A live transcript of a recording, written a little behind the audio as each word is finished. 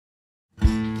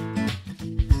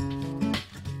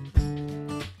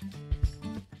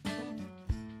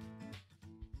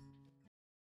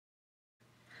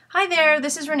Hi there,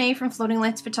 this is Renee from Floating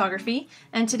Lights Photography,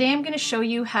 and today I'm going to show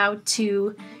you how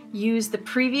to use the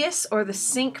previous or the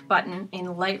sync button in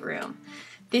Lightroom.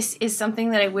 This is something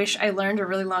that I wish I learned a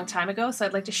really long time ago, so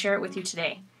I'd like to share it with you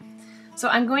today. So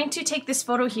I'm going to take this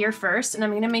photo here first, and I'm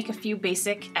going to make a few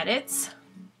basic edits.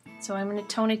 So I'm going to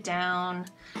tone it down,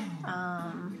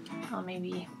 I'll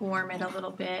maybe warm it a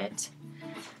little bit,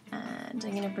 and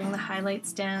I'm going to bring the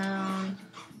highlights down,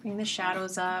 bring the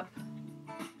shadows up.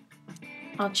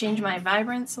 I'll change my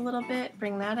vibrance a little bit,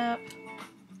 bring that up.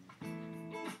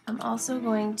 I'm also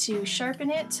going to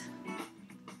sharpen it.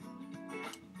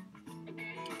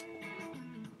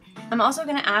 I'm also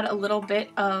going to add a little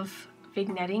bit of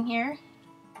vignetting here.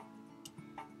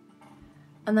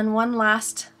 And then one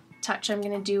last touch I'm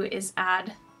going to do is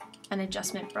add an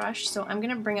adjustment brush. So I'm going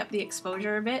to bring up the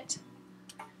exposure a bit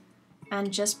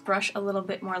and just brush a little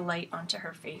bit more light onto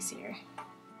her face here.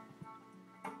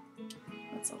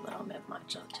 That's a little bit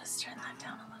much. I'll just turn that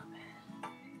down a little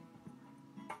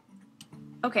bit.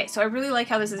 Okay, so I really like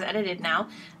how this is edited now,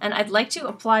 and I'd like to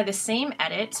apply the same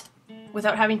edit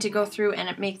without having to go through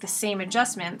and make the same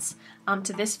adjustments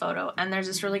to this photo. And there's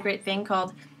this really great thing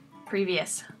called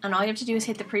previous, and all you have to do is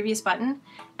hit the previous button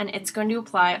and it's going to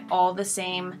apply all the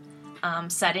same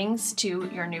settings to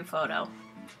your new photo.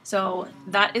 So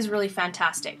that is really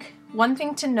fantastic. One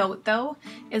thing to note though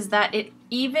is that it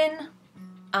even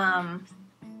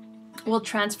will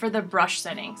transfer the brush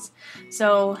settings.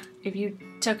 So if you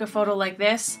took a photo like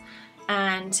this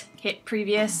and hit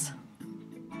previous,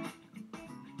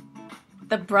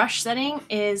 the brush setting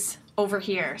is over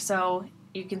here. So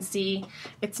you can see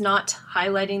it's not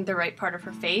highlighting the right part of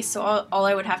her face. So all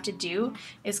I would have to do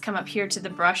is come up here to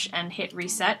the brush and hit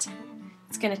reset.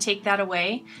 It's going to take that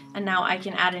away, and now I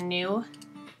can add a new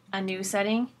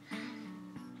setting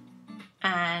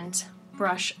and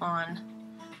brush on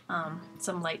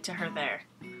some light to her there.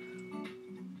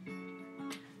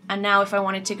 And now if I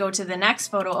wanted to go to the next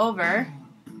photo over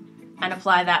and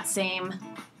apply that same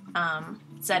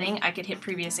setting, I could hit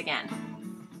previous again.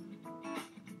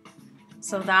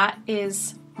 So that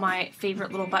is my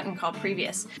favorite little button called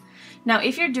previous. Now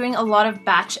if you're doing a lot of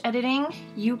batch editing,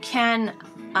 you can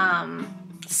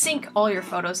sync all your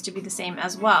photos to be the same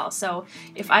as well. So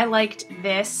if I liked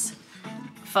this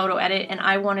photo edit and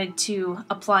I wanted to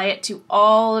apply it to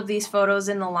all of these photos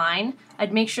in the line,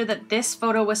 I'd make sure that this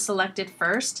photo was selected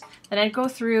first. Then I'd go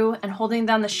through and holding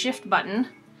down the shift button,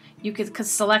 you could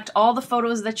select all the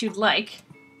photos that you'd like,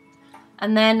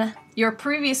 and then your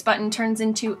previous button turns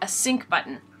into a sync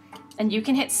button. And you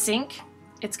can hit sync.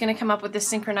 It's going to come up with this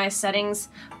synchronize settings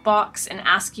box and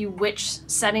ask you which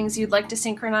settings you'd like to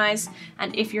synchronize,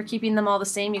 and if you're keeping them all the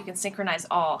same, you can synchronize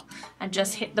all. And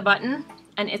just hit the button,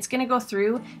 and it's going to go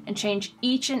through and change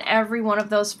each and every one of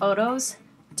those photos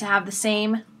to have the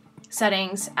same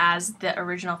settings as the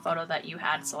original photo that you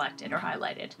had selected or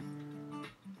highlighted.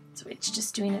 So it's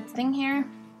just doing its thing here.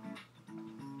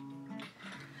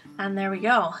 And there we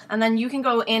go. And then you can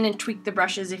go in and tweak the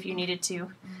brushes if you needed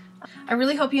to. I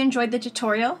really hope you enjoyed the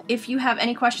tutorial. If you have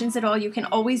any questions at all, you can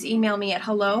always email me at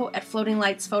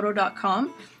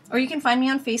hello@floatinglightsphoto.com, or you can find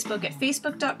me on Facebook at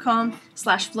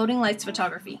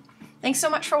facebook.com/floatinglightsphotography. Thanks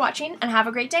so much for watching, and have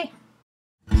a great day.